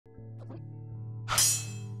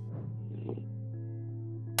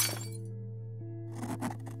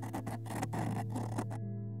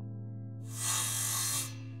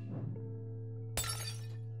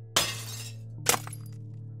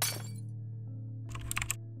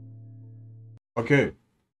Okay,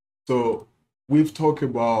 so we've talked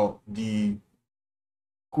about the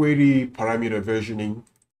query parameter versioning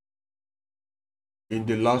in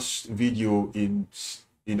the last video in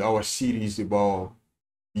our series about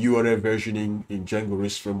URL versioning in Django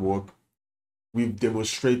REST framework. We've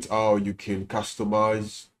demonstrated how you can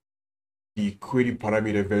customize the query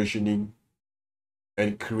parameter versioning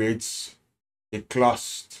and create a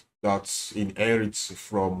class that inherits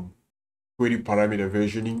from query parameter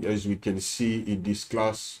versioning. As we can see in this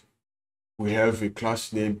class, we have a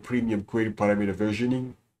class named Premium Query Parameter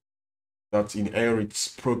Versioning that inherits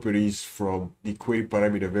properties from the query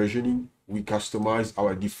parameter versioning. We customize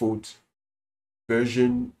our default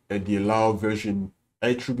version and the allow version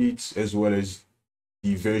attributes, as well as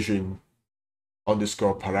the version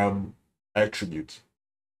underscore param attribute.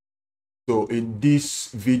 So in this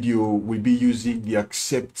video, we'll be using the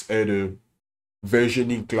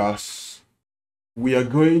AcceptHeaderVersioning class. We are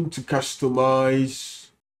going to customize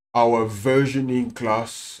our versioning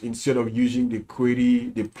class. Instead of using the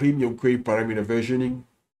premium query parameter versioning,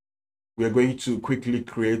 we are going to quickly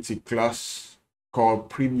create a class called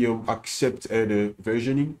premium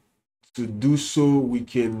AcceptHeaderVersioning. To do so, we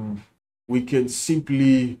can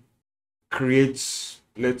simply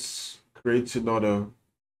let's create another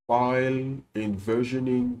file in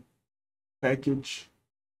versioning package.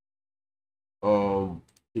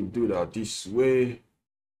 You can do that this way.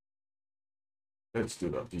 Let's do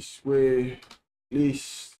that this way.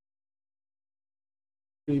 List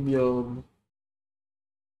premium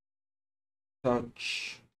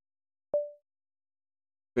touch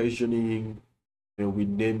versioning, and we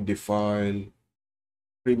name the file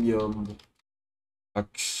premium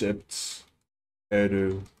accept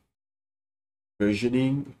header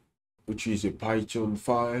versioning, which is a Python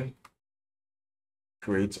file.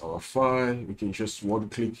 Create our file. We can just one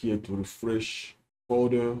click here to refresh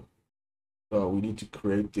folder. We need to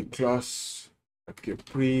create the class like a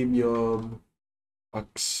premium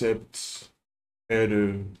accept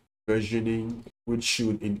header versioning, which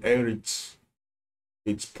should inherit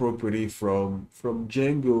its property from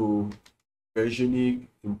Django versioning.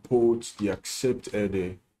 Import the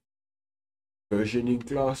AcceptHeaderVersioning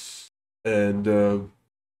class, and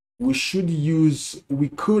we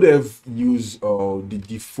could have used the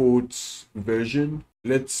default version.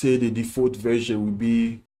 Let's say the default version will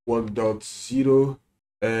be 1.0,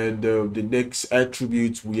 and the next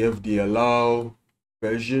attribute we have the allow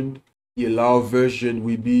version. The allow version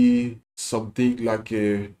will be something like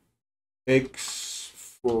a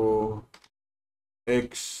x for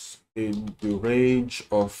x in the range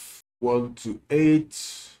of 1 to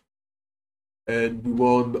 8, and we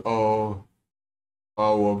want our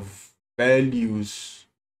values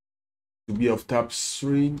to be of type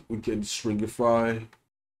string. We can stringify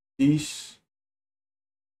this,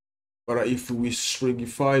 but if we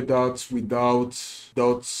stringify that without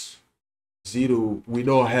 .0,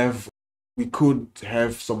 we could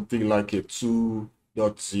have something like a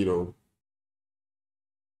 2.0.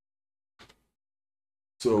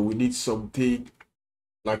 So we need something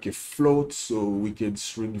like a float, so we can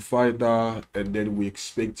stringify that, and then we're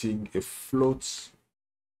expecting a float.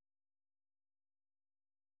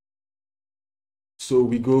 So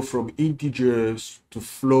we go from integers to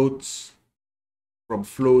floats, from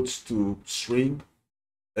floats to string,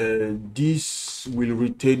 and this will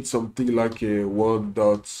retain something like a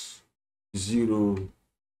 1.0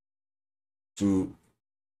 to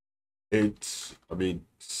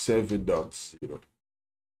 7.0.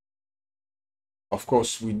 Of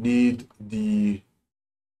course, we need the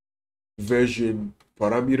version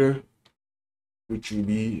parameter, which will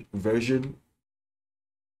be version.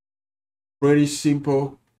 Pretty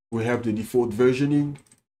simple. We have the default versioning.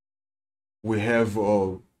 We have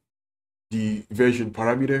the version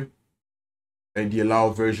parameter, and the allow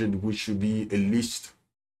version, which should be a list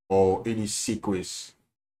or any sequence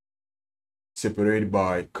separated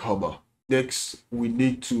by comma. Next, we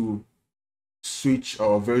need to switch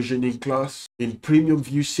our versioning class. In premium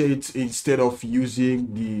view set, instead of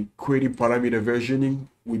using the query parameter versioning,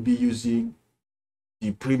 we'll be using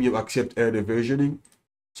the premium AcceptHeaderVersioning.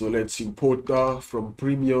 So let's import that from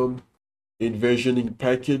premium in versioning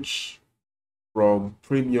package. From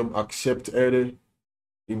premium AcceptHeader,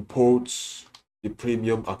 imports the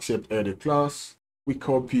premium AcceptHeader class. We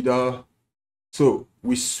copy that. So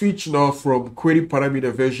we switch now from query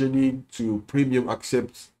parameter versioning to premium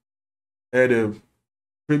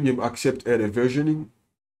AcceptHeaderVersioning,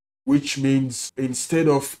 which means instead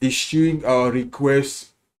of issuing our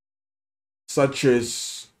requests such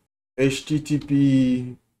as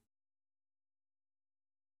HTTP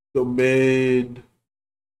domain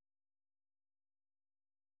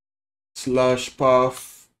slash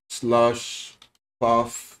path slash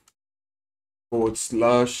path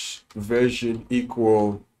 / version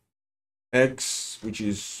equal x, which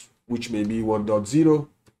may be 1.0.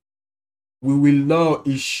 We will now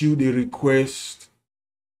issue the request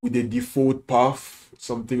with the default path,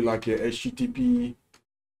 something like a http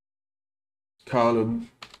colon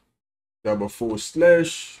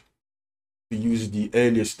 // we use the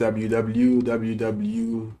alias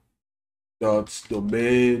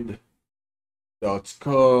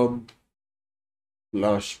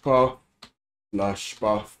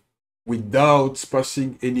without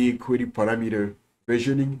passing any query parameter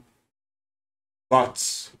versioning.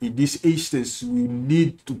 But in this instance, we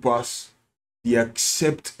need to pass the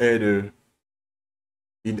accept header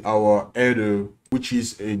in our header, which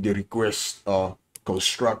is in the request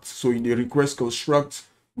construct. So in the request construct,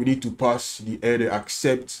 we need to pass the header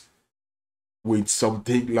accept with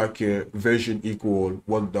something like a version equal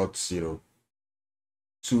 1.0.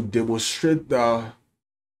 To demonstrate that,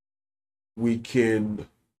 we can,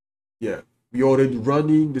 we're already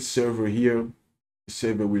running the server here. The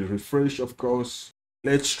server will refresh, of course.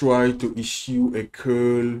 Let's try to issue a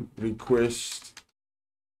curl request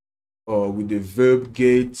with the verb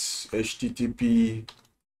get http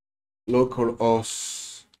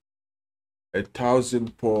localhost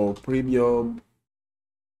 1000 for premium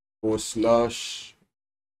 /premiums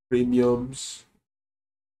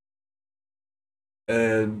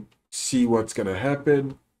and see what's gonna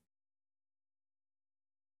happen.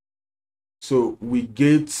 So we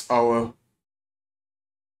get our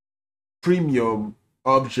premium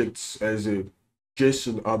objects as a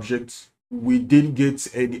JSON object. We didn't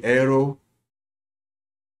get any error.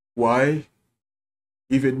 Why?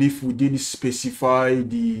 Even if we didn't specify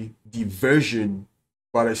the version,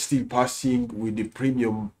 but it's still passing with the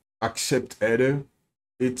premium accept header,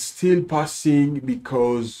 it's still passing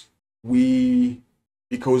because we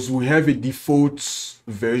have a default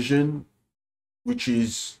version, which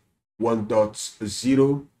is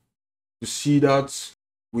 1.0. To see that,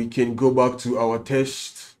 we can go back to our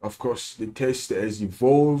test. Of course, the test has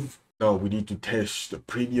evolved. Now we need to test the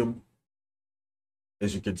premium.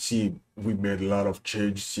 As you can see, we made a lot of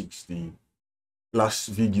change since the last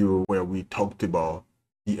video where we talked about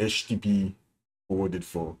the HTTP forwarded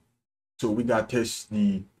for. So we got to test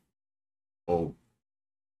the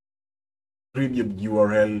premium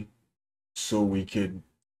URL so we can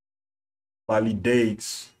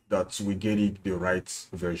validate that we're getting the right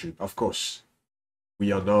version. Of course,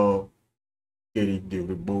 we are now getting the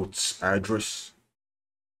remote address.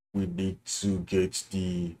 We need to get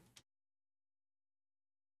the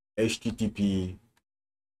HTTP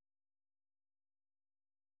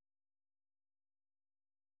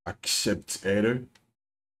accept header,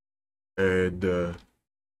 and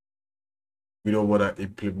we don't want to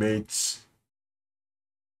implement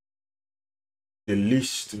the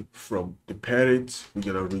list from the parent. We're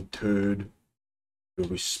gonna return the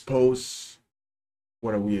response.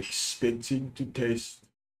 What are we expecting to test?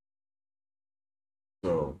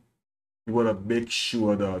 So we want to make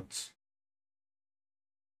sure that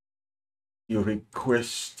your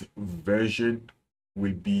request version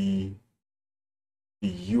will be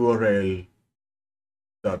the URL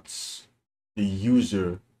that the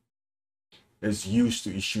user is used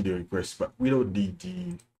to issue the request, but we don't need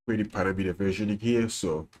the query parameter versioning here.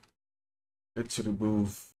 So let's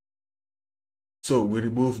remove. So we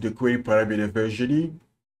remove the query parameter versioning,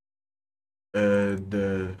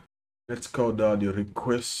 and let's call down the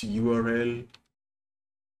request URL,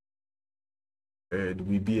 and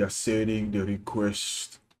we be assigning the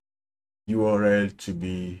request URL to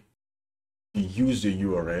be the user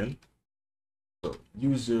URL. So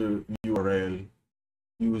user URL,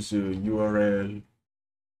 user URL,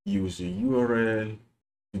 user URL.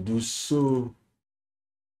 To do so,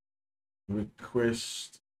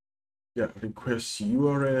 request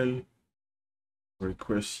URL,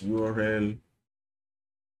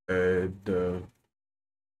 and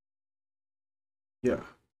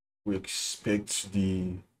we expect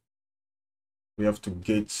we have to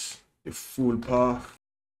get the full path,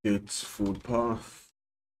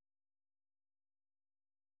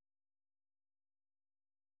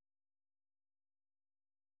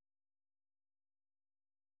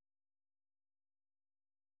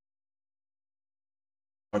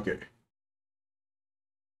 Okay.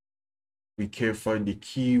 We can't find the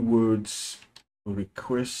keywords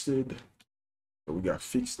requested, so we got to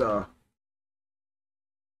fix that.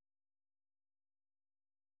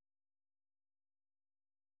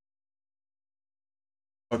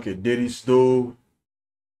 Okay, there is no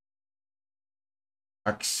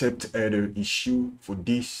accept header issue for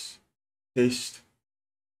this test.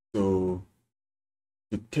 So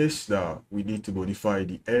to test that, we need to modify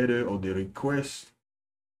the header on the request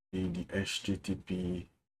in the HTTPX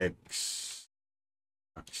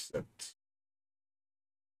accept.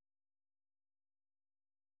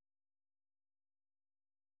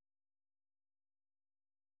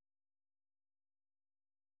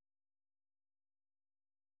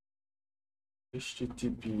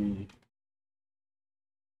 HTTPX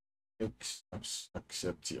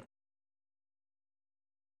accept here.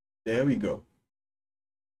 There we go.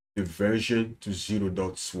 The version to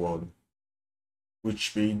 0.1,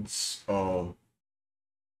 which means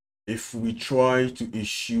if we try to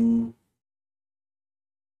issue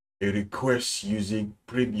a request using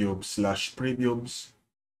premium/premiums,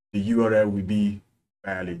 the URL will be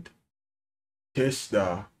valid. Test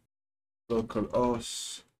the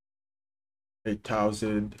localhost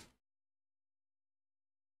 8000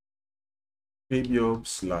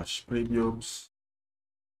 premium/premiums.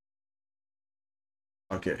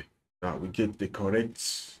 Okay, now we get the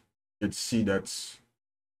correct. You can see that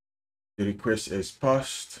the request is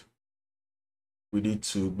passed. We need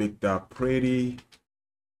to make that pretty.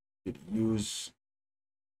 Use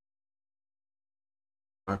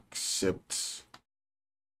accept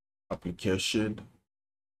application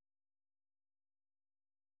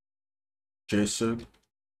JSON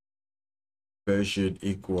version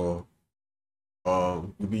equal.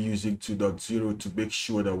 We'll be using 2.0 to make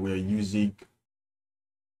sure that we're using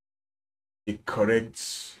the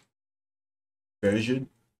correct version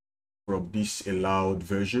from this allowed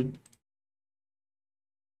version,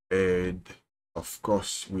 and of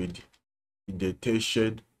course with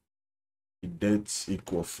indentation, indent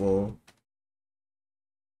equal 4.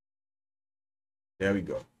 There we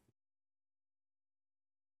go.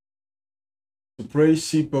 It's very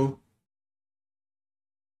simple.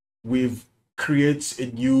 We've created a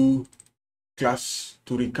new class.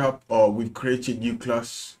 To recap, we've created a new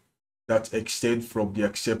class that extends from the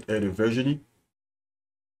AcceptHeaderVersioning.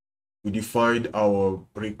 We defined our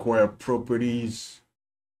required properties,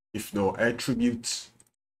 if no attributes,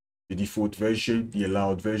 the default version, the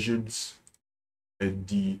allowed versions, and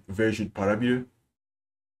the version parameter.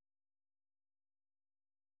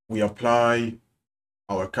 We apply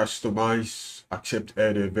our customized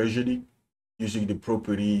AcceptHeaderVersioning using the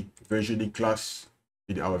property versioning class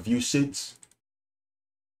in our view sets.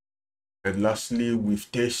 And lastly,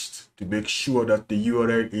 we've tested to make sure that the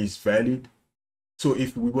URL is valid. So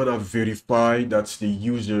if we want to verify that the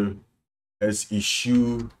user has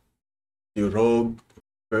issued the wrong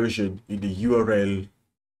version in the URL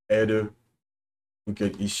header, we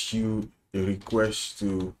can issue a request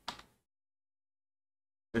to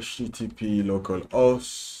HTTP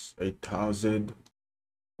localhost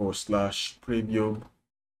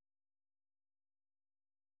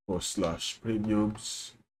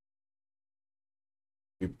 8000/premium/premiums.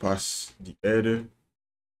 We pass the header,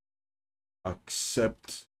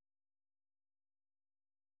 accept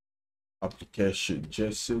application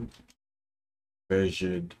JSON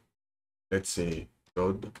version, let's say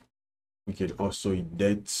none. We can also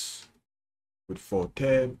indent with 4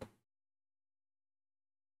 tab.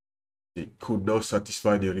 It could not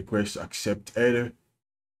satisfy the request accept header.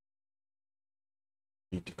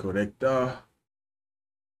 Need to correct that.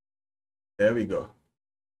 There we go.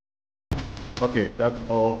 Okay, that's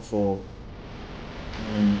all for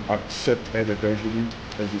the AcceptHeaderVersioning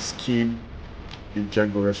as a scheme in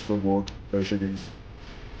Django RESTful mode versioning.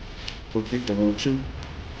 Thank you for watching.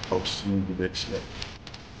 I'll see you in the next step.